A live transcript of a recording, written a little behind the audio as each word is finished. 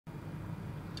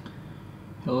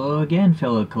Hello again,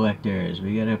 fellow collectors.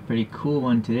 We got a pretty cool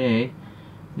one today.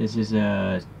 This is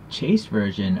a chase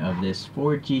version of this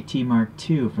Ford GT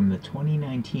Mk.II from the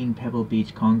 2019 Pebble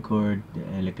Beach Concours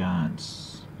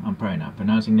d'Elegance. I'm probably not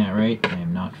pronouncing that right. I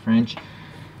am not French.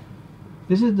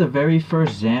 This is the very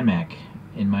first zamac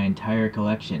in my entire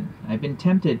collection. I've been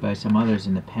tempted by some others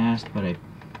in the past, but I,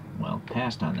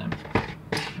 passed on them.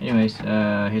 Anyways,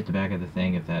 here's the back of the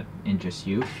thing if that interests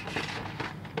you.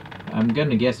 I'm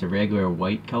gonna guess the regular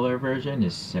white color version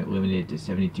is limited to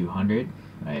 7,200.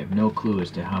 I have no clue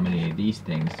as to how many of these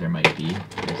things there might be,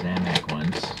 the zamac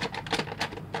ones.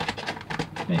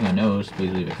 If anyone knows,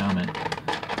 please leave a comment.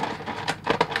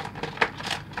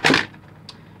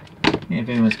 And if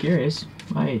anyone's curious,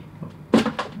 I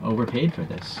overpaid for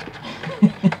this.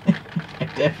 I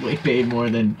definitely paid more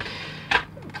than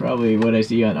probably what I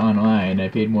see online. I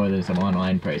paid more than some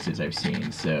online prices I've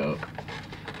seen, so...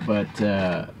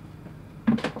 But,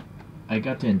 I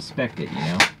got to inspect it, you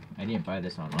know. I didn't buy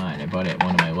this online. I bought it at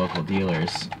one of my local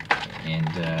dealers.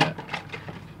 And,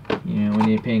 you know, when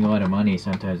you're paying a lot of money,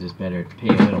 sometimes it's better to pay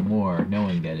a little more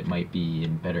knowing that it might be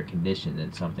in better condition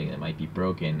than something that might be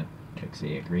broken, like,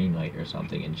 say, a green light or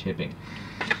something in shipping.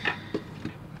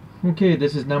 Okay,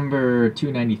 this is number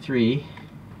 293,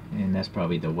 and that's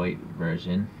probably the white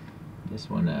version. This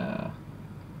one,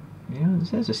 you know, this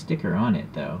has a sticker on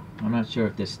it, though. I'm not sure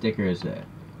if this sticker is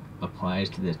applies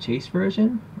to the chase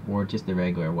version or just the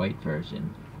regular white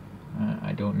version.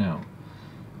 I don't know.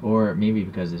 Or maybe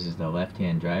because this is the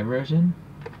left-hand drive version.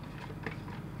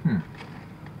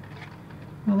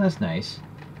 Well, that's nice.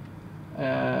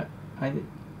 I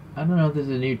don't know if there's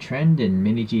a new trend in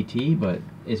MiniGT, but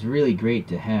it's really great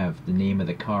to have the name of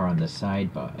the car on the side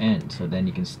end, so then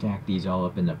you can stack these all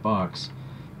up in the box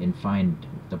and find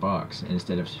the box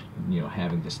instead of, you know,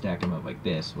 having to stack them up like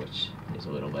this, which is a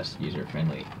little less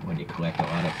user-friendly when you collect a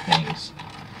lot of things.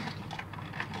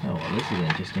 Oh, well, this is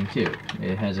interesting too.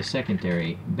 It has a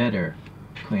secondary, better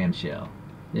clamshell.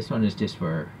 This one is just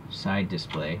for side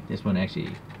display. This one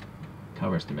actually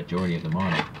covers the majority of the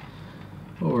model.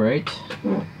 Alright.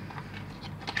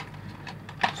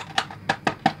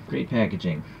 Great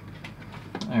packaging.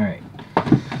 Alright.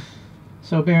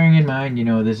 So bearing in mind, you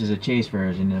know, this is a chase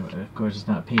version, of course it's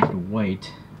not painted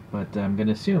white, but I'm going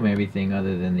to assume everything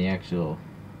other than the actual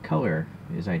color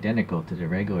is identical to the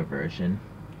regular version.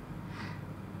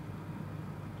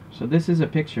 So this is a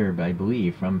picture, I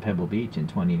believe, from Pebble Beach in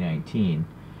 2019.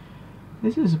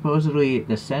 This is supposedly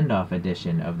the send-off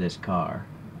edition of this car.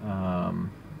 I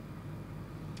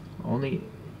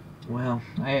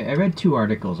read 2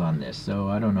 articles on this, so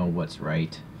I don't know what's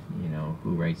right, you know,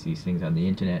 who writes these things on the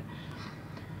internet.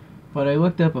 But I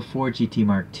looked up a Ford GT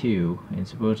Mk.II, and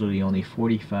supposedly only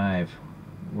 45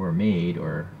 were made,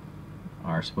 or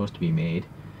are supposed to be made.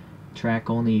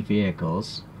 Track-only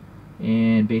vehicles,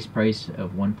 and base price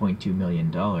of $1.2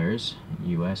 million,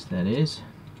 US that is.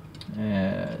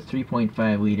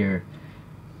 3.5 liter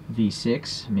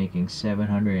V6, making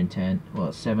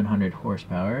 700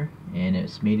 horsepower, and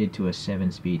it's mated to a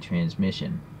 7-speed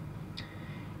transmission.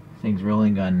 Thing's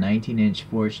rolling on 19-inch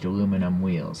forged aluminum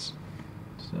wheels.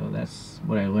 So that's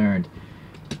what I learned.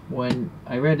 When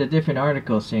I read a different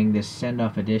article saying this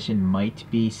send-off edition might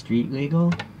be street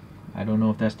legal, I don't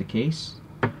know if that's the case.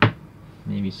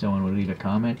 Maybe someone would leave a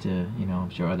comment. You know,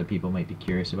 I'm sure other people might be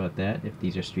curious about that, if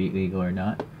these are street legal or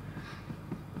not.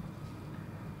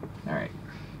 Alright,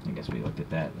 I guess we looked at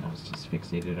that. I was just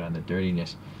fixated on the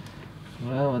dirtiness.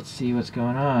 Well, let's see what's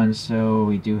going on. So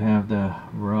we do have the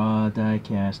raw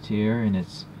diecast here, and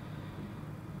it's...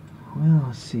 Well,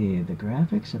 let's see, the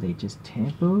graphics, are they just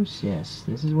tampos? Yes,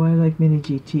 this is why I like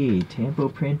MiniGT, tampo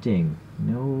printing.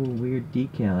 No weird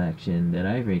decal action that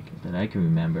I can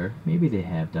remember. Maybe they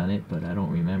have done it, but I don't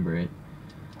remember it.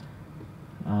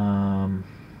 Yeah,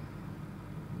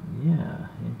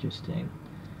 interesting.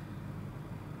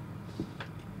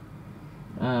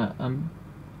 I'm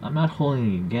not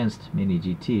holding it against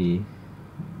MiniGT,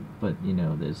 but, you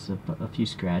know, there's a few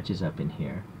scratches up in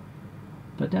here.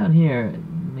 But down here,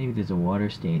 maybe there's a water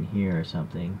stain here or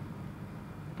something.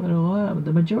 But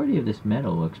the majority of this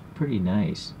metal looks pretty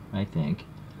nice, I think.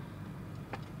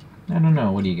 I don't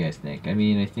know, what do you guys think? I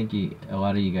mean, I think a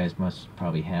lot of you guys must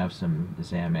probably have some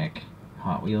zamac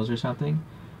Hot Wheels or something.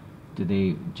 Do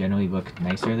they generally look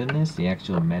nicer than this? The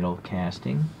actual metal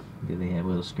casting? Do they have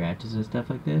little scratches and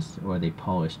stuff like this? Or are they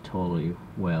polished totally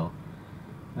well?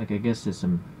 Like, I guess there's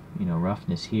some, you know,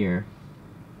 roughness here.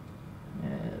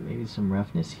 Maybe some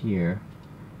roughness here.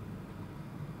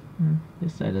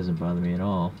 This side doesn't bother me at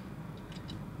all.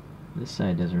 This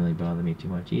side doesn't really bother me too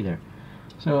much either.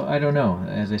 So I don't know.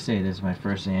 As I say, this is my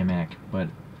first zamac, but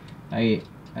I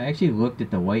I actually looked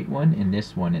at the white one and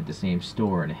this one at the same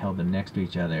store and held them next to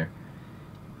each other.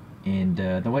 And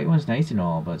the white one's nice and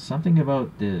all, but something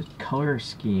about the color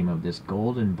scheme of this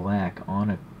gold and black on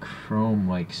a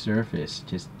chrome-like surface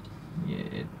just,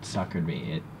 it suckered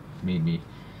me. It made me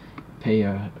pay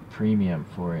a premium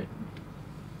for it.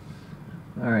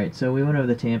 Alright, so we went over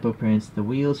the tampo prints. The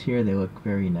wheels here, they look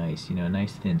very nice. You know,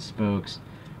 nice thin spokes.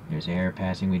 There's air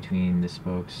passing between the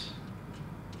spokes.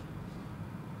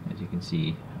 As you can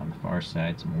see on the far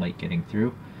side, some light getting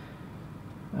through.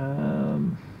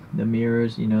 The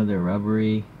mirrors, you know, they're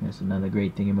rubbery. That's another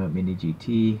great thing about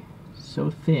MiniGT. So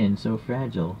thin, so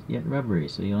fragile, yet rubbery,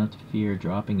 so you don't have to fear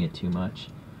dropping it too much.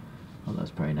 Although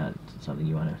that's probably not something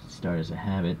you want to start as a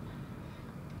habit.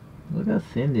 Look how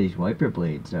thin these wiper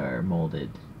blades are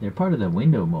molded. They're part of the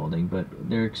window molding, but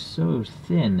they're so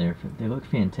thin. They look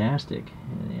fantastic.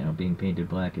 And, you know, being painted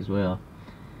black as well.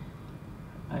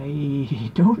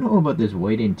 I don't know about this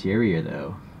white interior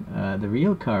though. The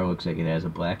real car looks like it has a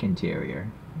black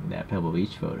interior. That Pebble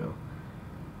Beach photo.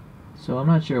 So I'm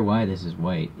not sure why this is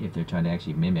white. If they're trying to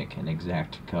actually mimic an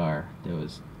exact car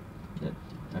that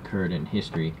occurred in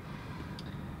history.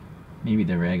 Maybe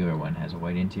the regular one has a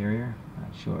white interior.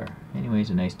 Not sure. Anyways,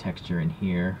 a nice texture in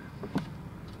here.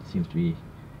 Seems to be.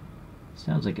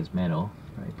 Sounds like it's metal.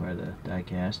 Probably part of the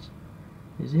diecast.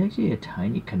 There's actually a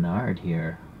tiny canard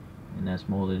here, and that's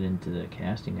molded into the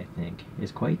casting, I think.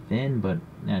 It's quite thin, but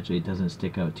naturally it doesn't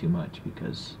stick out too much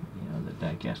because, you know, the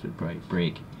diecast would probably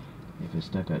break if it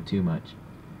stuck out too much.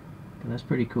 But that's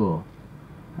pretty cool.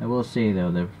 I will say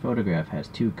though, the photograph has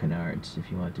 2 canards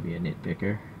if you want to be a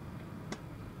nitpicker.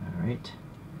 Alright.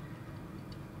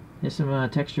 There's some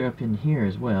texture up in here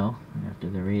as well, after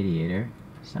the radiator.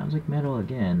 Sounds like metal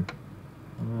again.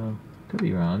 Although, could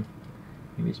be wrong.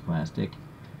 Maybe it's plastic.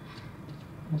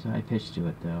 Has a high pitch to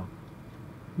it though.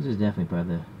 This is definitely part of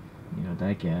the, you know,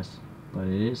 diecast. But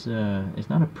it is, it's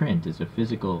not a print, it's a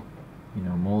physical, you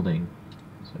know, molding.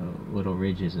 So, little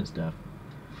ridges and stuff.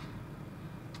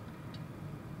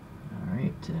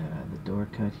 Alright, the door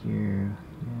cut here,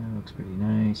 yeah, looks pretty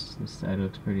nice. This side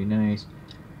looks pretty nice.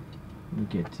 We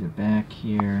get to the back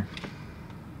here.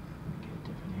 Get a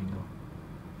different angle.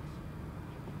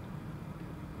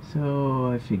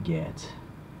 So, I forget.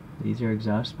 These are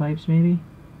exhaust pipes, maybe?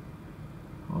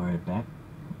 Or back.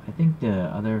 I think the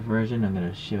other version I'm going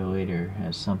to show later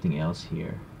has something else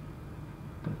here.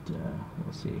 But,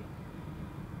 we'll see.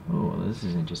 Oh, this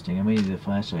is interesting. I'm going to use the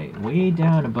flashlight. Way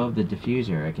down above the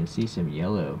diffuser, I can see some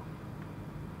yellow.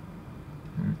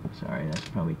 Sorry, that's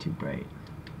probably too bright.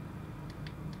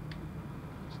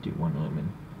 Let's do 1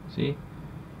 lumen. See?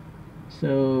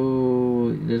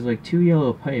 So, there's like 2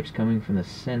 yellow pipes coming from the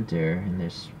center, and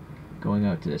there's going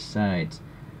out to the sides.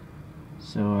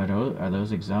 So, are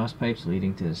those exhaust pipes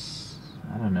leading to this?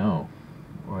 I don't know.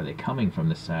 Or are they coming from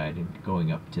the side and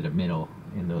going up to the middle?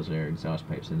 And those are exhaust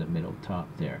pipes in the middle top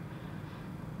there.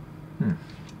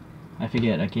 I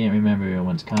forget. I can't remember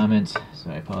everyone's comments,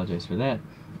 so I apologize for that.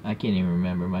 I can't even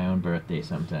remember my own birthday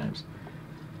sometimes.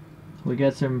 We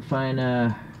got some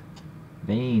fine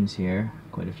vanes here,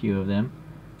 quite a few of them.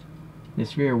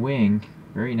 This rear wing,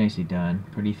 very nicely done.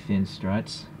 Pretty thin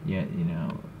struts, yet, you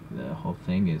know, the whole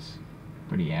thing is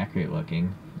pretty accurate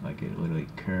looking. Like it literally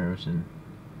curves, and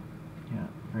yeah,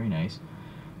 very nice.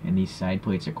 And these side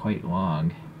plates are quite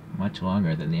long, much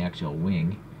longer than the actual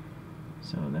wing,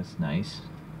 so that's nice.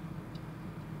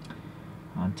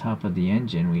 On top of the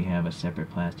engine we have a separate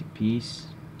plastic piece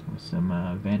with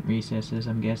some vent recesses,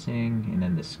 I'm guessing, and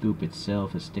then the scoop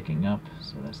itself is sticking up,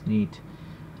 so that's neat.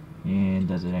 And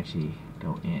does it actually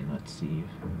go in? Let's see.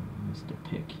 Mr.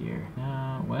 Pick here.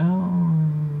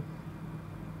 Well,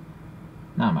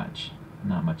 not much.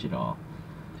 Not much at all.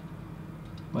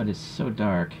 But it's so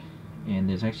dark. And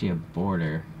there's actually a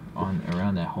border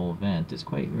around that whole vent. It's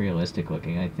quite realistic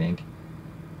looking, I think.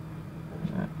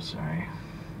 Sorry.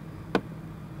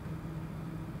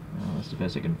 Oh, that's the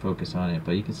best I can focus on it.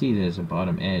 But you can see there's a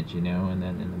bottom edge, you know, and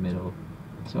then in the middle.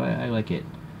 So I like it.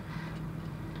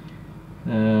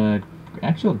 The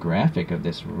actual graphic of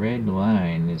this red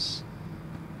line is...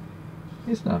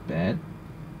 it's not bad.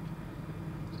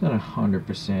 It's not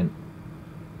 100%,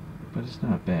 but it's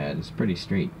not bad. It's pretty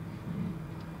straight.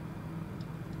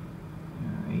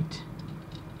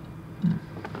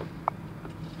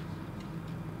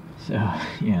 So,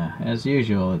 yeah, as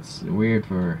usual, it's weird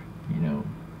for, you know,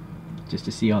 just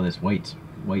to see all this white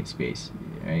space,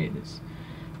 right? It's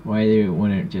why they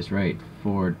wouldn't just write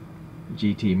Ford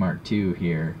GT Mk.II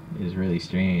here is really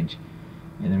strange.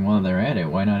 And then while they're at it,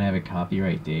 why not have a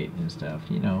copyright date and stuff?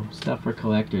 You know, stuff for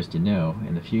collectors to know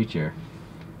in the future,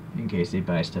 in case they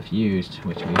buy stuff used,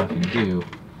 which we often do.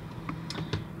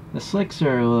 The slicks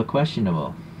are a little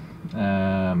questionable.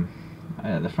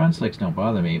 The front slicks don't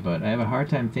bother me, but I have a hard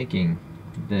time thinking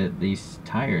that these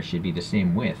tires should be the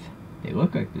same width. They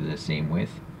look like they're the same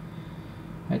width.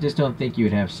 I just don't think you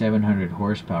would have 700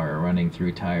 horsepower running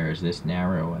through tires this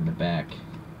narrow in the back.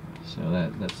 So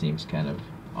that seems kind of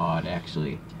odd,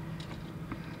 actually.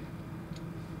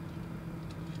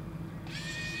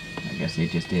 I guess they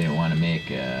just didn't want to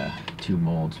make two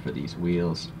molds for these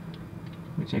wheels,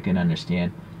 which I can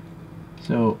understand.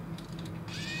 So,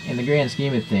 in the grand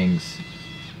scheme of things,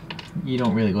 you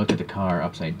don't really look at the car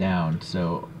upside down.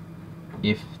 So,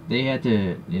 if they had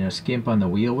to, skimp on the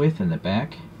wheel width in the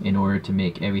back in order to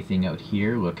make everything out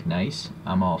here look nice,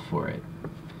 I'm all for it.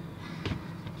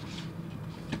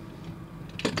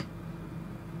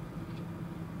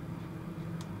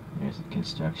 There's the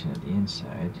construction of the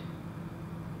inside.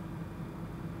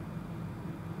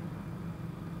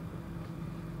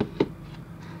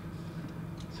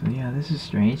 So yeah, this is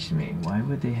strange to me. Why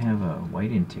would they have a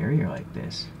white interior like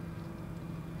this?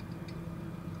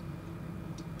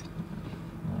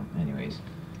 Well, anyways.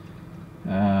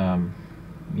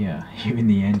 Yeah, even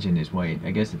the engine is white.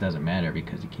 I guess it doesn't matter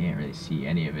because you can't really see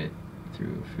any of it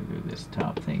through this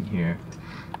top thing here.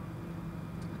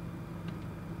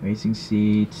 Racing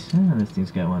seats. Oh, this thing's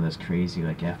got one of those crazy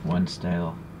like F1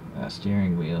 style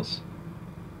steering wheels.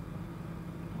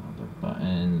 All the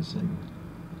buttons and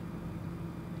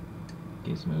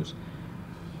gizmos.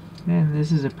 And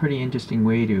this is a pretty interesting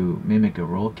way to mimic a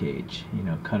roll cage,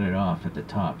 cut it off at the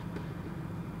top.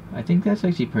 I think that's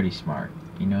actually pretty smart.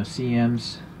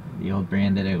 CMs, the old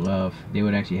brand that I love, they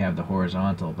would actually have the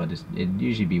horizontal, but it'd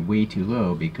usually be way too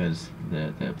low because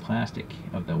the plastic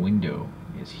of the window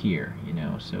is here,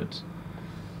 so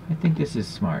I think this is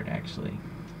smart, actually.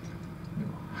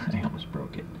 Ooh, I almost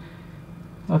broke it.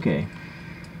 Okay.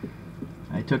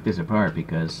 I took this apart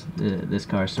because this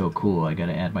car's so cool, I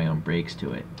gotta add my own brakes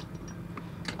to it.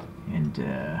 And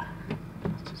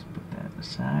let's just put that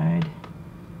aside.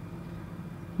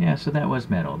 Yeah, so that was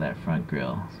metal, that front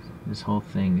grille. This whole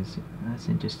thing that's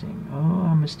interesting. Oh,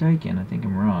 I'm mistaken. I think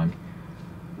I'm wrong,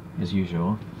 as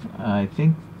usual. I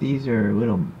think these are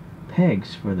little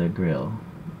pegs for the grille.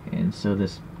 And so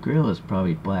this grille is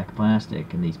probably black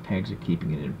plastic, and these pegs are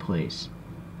keeping it in place.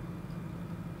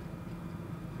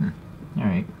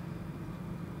 Alright.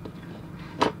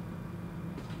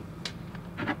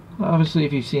 Well, obviously,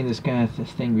 if you've seen this kind of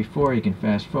thing before, you can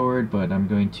fast forward, but I'm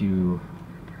going to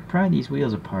pry these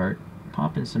wheels apart,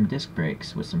 pop in some disc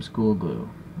brakes with some school glue.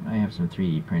 I have some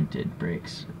 3D printed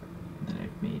brakes that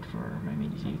I've made for my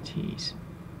MiniGTs.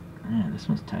 This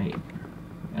one's tight.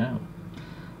 Oh.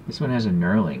 This one has a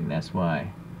knurling, that's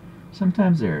why.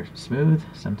 Sometimes they're smooth,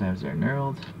 sometimes they're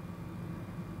knurled.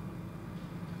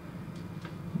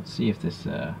 Let's see if this,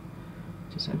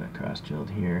 just have it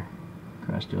cross-drilled here.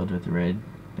 Cross-drilled with red.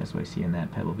 That's what I see in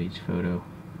that Pebble Beach photo.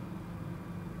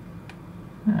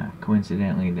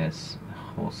 Coincidentally, this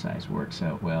hole size works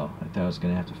out well. I thought I was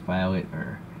going to have to file it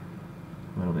or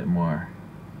a little bit more.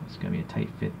 It's going to be a tight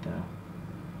fit, though.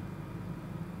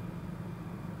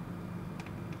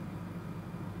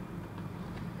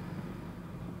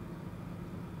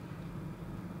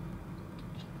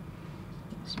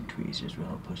 Some tweezers will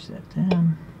help push that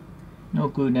down. No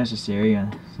glue necessary,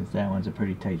 since that one's a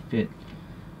pretty tight fit.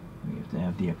 We have to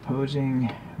have the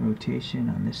opposing rotation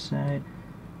on this side.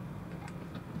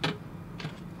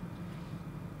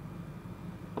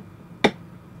 There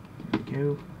we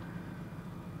go.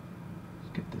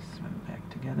 Let's get this one back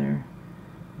together.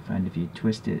 I find if you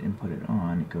twist it and put it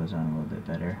on, it goes on a little bit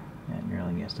better. That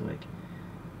knurling has to like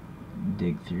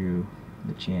dig through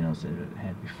the channels that it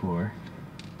had before.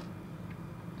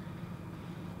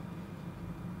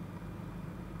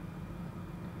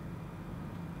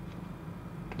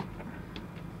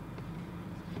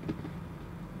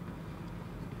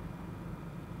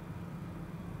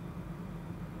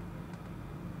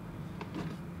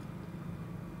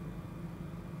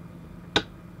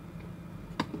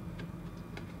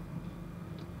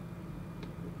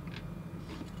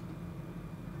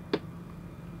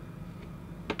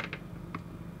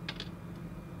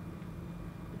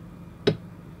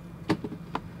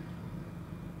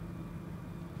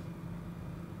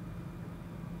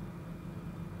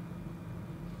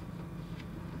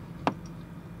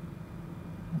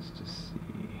 Let's just see.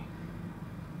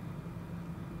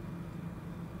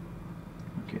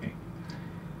 Okay.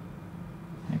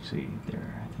 Actually,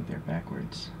 I think they're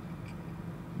backwards.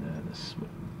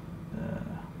 The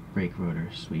brake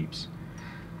rotor sweeps.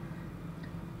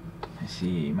 I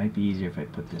see. It might be easier if I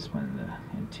put this one in the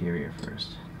interior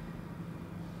first.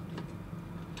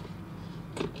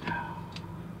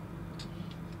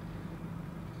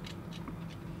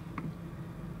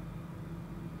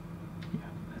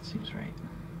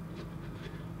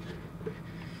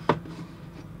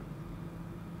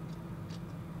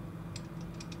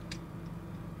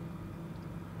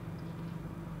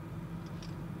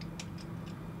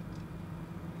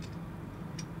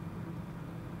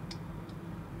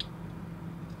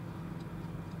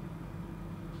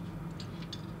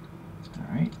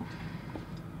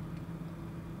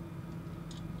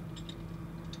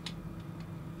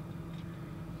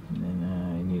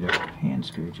 one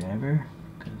screwdriver,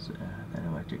 because that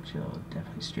electric drill will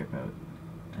definitely strip out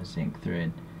a zinc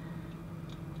thread.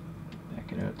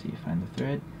 Back it out till you find the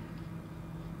thread.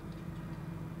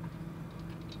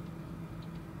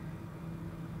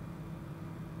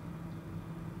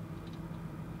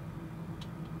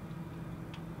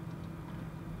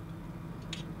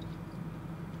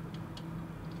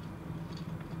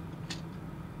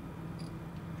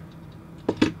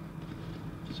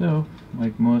 So,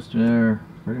 like most or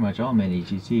pretty much all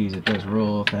MiniGTs, it does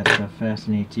roll if that stuff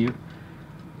fascinates you.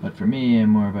 But for me, I'm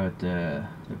more about the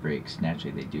brakes.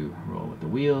 Naturally, they do roll with the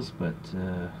wheels, but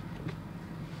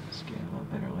let's get a little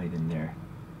better light in there.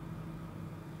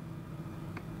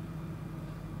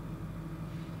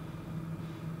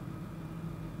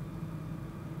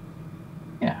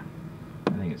 Yeah,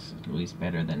 I think it's at least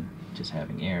better than just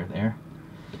having air there.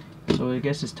 So I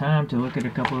guess it's time to look at a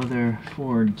couple of their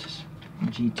Ford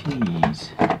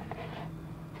GTs.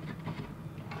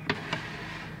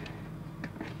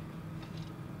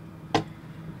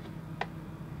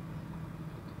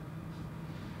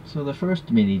 So the first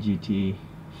MiniGT,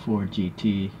 Ford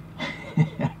GT,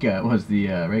 I got was the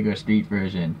regular street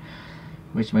version,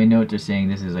 which my notes are saying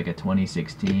this is like a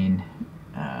 2016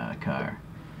 car.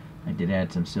 I did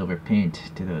add some silver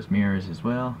paint to those mirrors as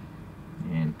well,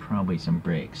 and probably some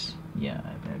brakes. Yeah,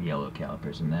 I have yellow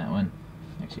calipers in that one.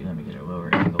 Actually, let me get a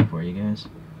lower angle for you guys.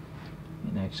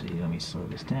 And actually, let me slow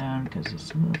this down because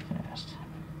it's a little fast.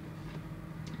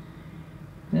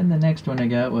 Then the next one I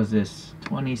got was this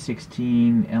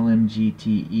 2016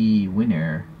 LMGTE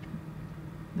winner.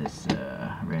 This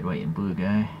red, white, and blue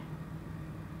guy.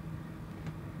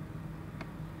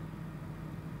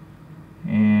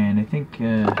 And I think,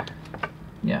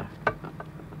 yeah,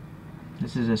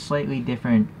 this is a slightly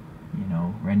different,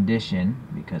 rendition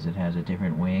because it has a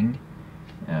different wing.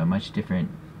 Much different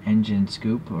engine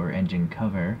scoop or engine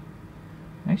cover.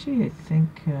 Actually, I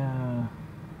think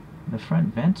the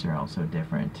front vents are also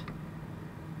different.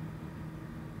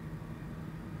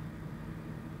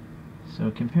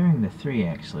 So comparing the three,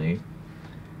 actually,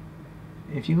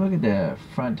 if you look at the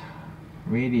front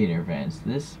radiator vents,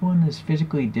 this one is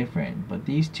physically different, but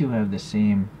these two have the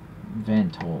same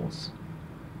vent holes.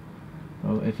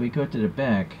 So if we go to the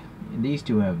back, these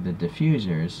two have the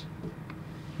diffusers.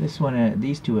 This one,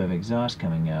 these two have exhaust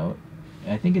coming out.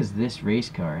 I think this race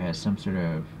car has some sort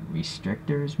of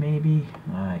restrictors, maybe?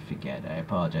 I forget, I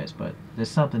apologize, but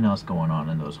there's something else going on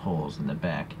in those holes in the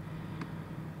back.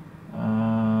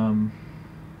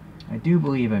 I do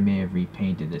believe I may have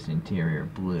repainted this interior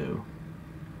blue,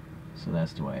 so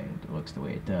that's the way it looks the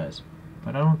way it does.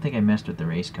 But I don't think I messed with the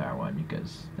race car one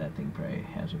because that thing probably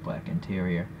has a black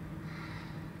interior.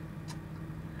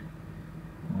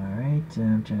 Alright,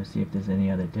 I'm trying to see if there's any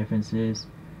other differences.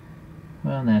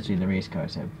 Well, naturally the race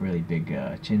cars have really big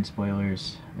chin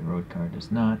spoilers. The road car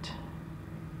does not.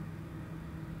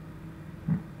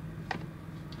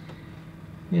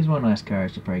 Here's one last car I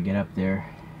should probably get up there.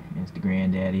 It's the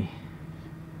granddaddy.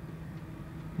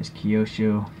 It's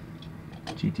Kyosho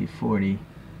GT40.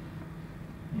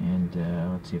 And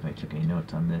let's see if I took any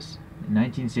notes on this. In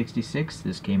 1966,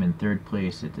 this came in third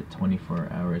place at the 24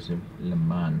 Hours of Le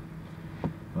Mans.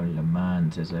 Or Le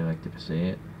Mans, as I like to say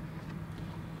it.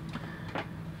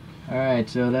 Alright,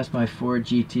 so that's my Ford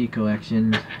GT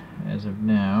collection as of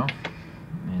now.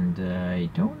 And I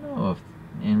don't know if,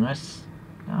 I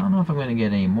don't know if I'm going to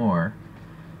get any more.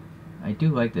 I do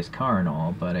like this car and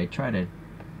all, but I try to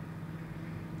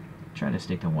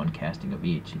stick to one casting of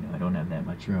each. I don't have that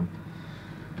much room.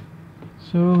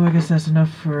 So I guess that's enough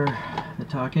for the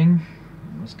talking.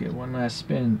 Let's get one last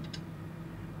spin.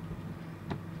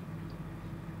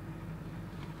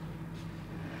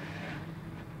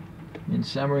 In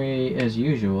summary, as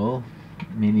usual,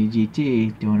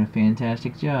 MiniGT doing a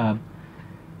fantastic job.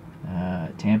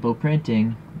 Tampo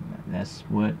printing, that's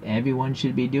what everyone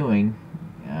should be doing.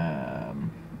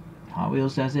 Hot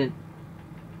Wheels does it.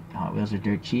 Hot Wheels are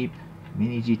dirt cheap.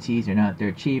 MiniGTs are not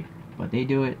dirt cheap, but they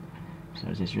do it. So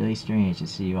it's just really strange to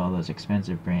see all those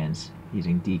expensive brands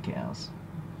using decals.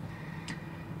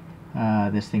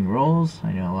 This thing rolls.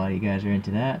 I know a lot of you guys are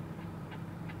into that.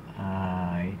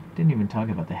 I didn't even talk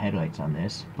about the headlights on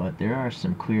this, but there are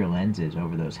some clear lenses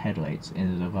over those headlights, and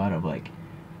there's a lot of like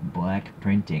black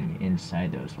printing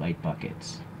inside those light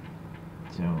buckets.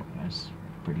 So that's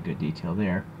pretty good detail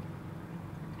there.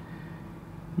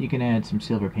 You can add some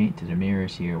silver paint to the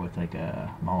mirrors here with like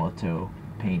a Molotow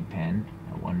paint pen.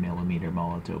 A 1mm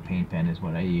Molotow paint pen is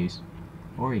what I use.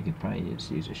 Or you could probably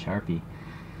just use a Sharpie.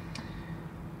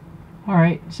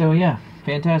 Alright, so yeah,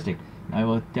 fantastic. I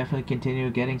will definitely continue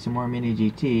getting some more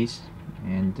MiniGTs,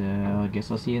 and I guess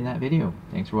I'll see you in that video.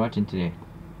 Thanks for watching today.